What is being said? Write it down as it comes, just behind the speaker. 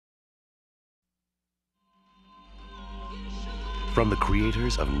From the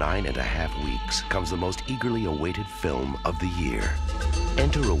creators of 9.5 Weeks comes the most eagerly awaited film of the year.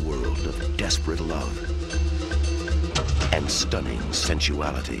 Enter a world of desperate love and stunning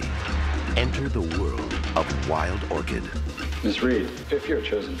sensuality. Enter the world of Wild Orchid. Miss Reed, if you're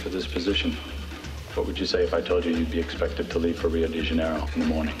chosen for this position, what would you say if I told you you'd be expected to leave for Rio de Janeiro in the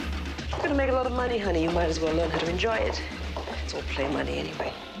morning? You're gonna make a lot of money, honey. You might as well learn how to enjoy it. It's all play money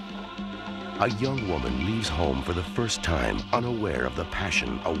anyway. A young woman leaves home for the first time, unaware of the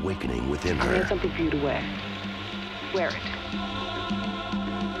passion awakening within her. I need something for you to wear. Wear it.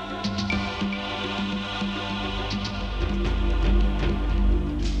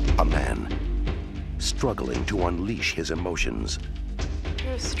 A man struggling to unleash his emotions.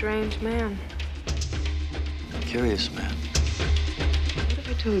 You're a strange man. Curious man. What if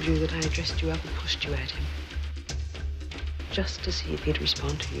I told you that I had dressed you up and pushed you at him? Just to see if he'd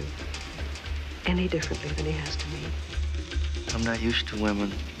respond to you any differently than he has to me. I'm not used to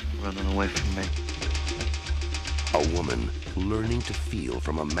women running away from me. A woman learning to feel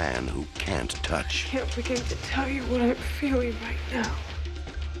from a man who can't touch. I can't begin to tell you what I'm feeling right now.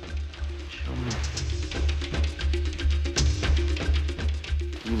 Show me.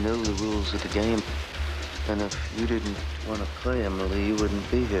 You know the rules of the game. And if you didn't want to play, Emily, you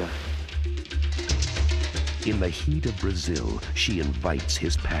wouldn't be here. In the heat of Brazil, she invites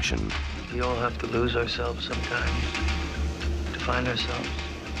his passion. We all have to lose ourselves sometimes to find ourselves,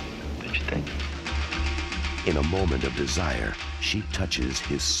 don't you think? In a moment of desire, she touches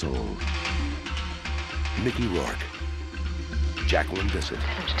his soul. Mickey Rourke, Jacqueline Bisset.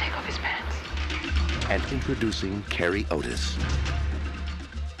 Tell him to take off his pants. And introducing Carre Otis.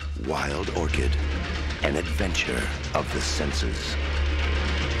 Wild Orchid, an adventure of the senses.